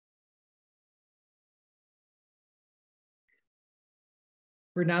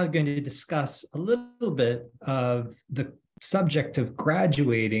We're now going to discuss a little bit of the subject of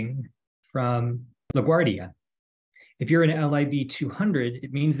graduating from LaGuardia. If you're in LIB 200,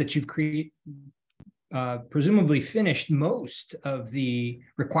 it means that you've presumably finished most of the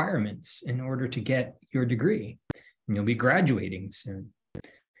requirements in order to get your degree, and you'll be graduating soon.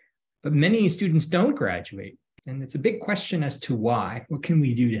 But many students don't graduate, and it's a big question as to why. What can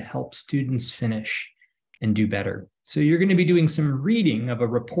we do to help students finish and do better? So you're going to be doing some reading of a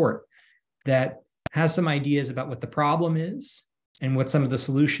report that has some ideas about what the problem is and what some of the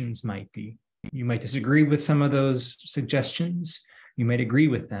solutions might be. You might disagree with some of those suggestions. You might agree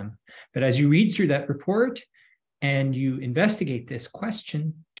with them. But as you read through that report and you investigate this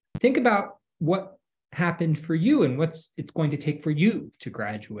question, think about what happened for you and what it's going to take for you to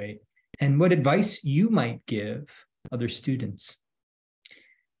graduate and what advice you might give other students.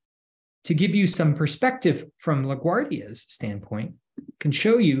 To give you some perspective from LaGuardia's standpoint, can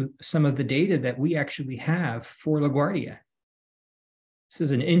show you some of the data that we actually have for LaGuardia. This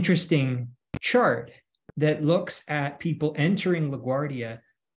is an interesting chart that looks at people entering LaGuardia,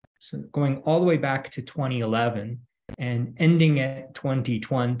 so going all the way back to 2011 and ending at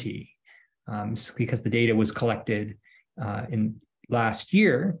 2020, because the data was collected in last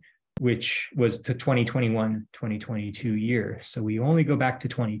year, which was the 2021-2022 year. So we only go back to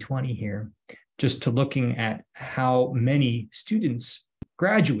 2020 here, just to looking at how many students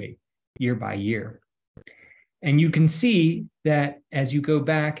graduate year by year. And you can see that as you go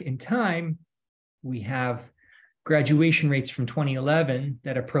back in time, we have graduation rates from 2011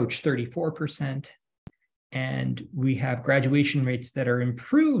 that approach 34%, and we have graduation rates that are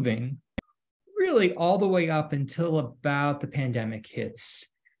improving really all the way up until about the pandemic hits.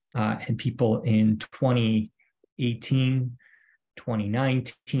 And people in 2018,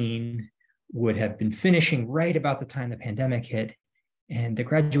 2019 would have been finishing right about the time the pandemic hit. And the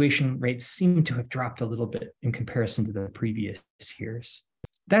graduation rates seem to have dropped a little bit in comparison to the previous years.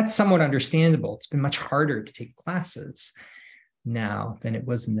 That's somewhat understandable. It's been much harder to take classes now than it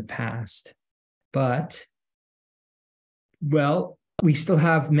was in the past. But, well, we still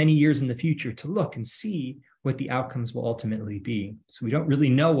have many years in the future to look and see what the outcomes will ultimately be. So we don't really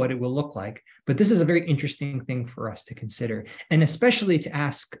know what it will look like, but this is a very interesting thing for us to consider, and especially to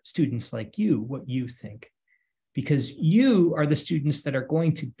ask students like you what you think, because you are the students that are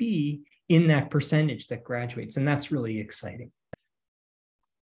going to be in that percentage that graduates, and that's really exciting.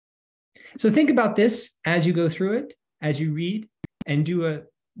 So think about this as you go through it, as you read, and do a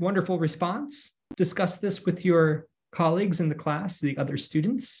wonderful response. Discuss this with your colleagues in the class, the other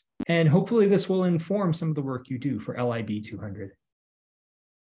students, and hopefully this will inform some of the work you do for LIB 200.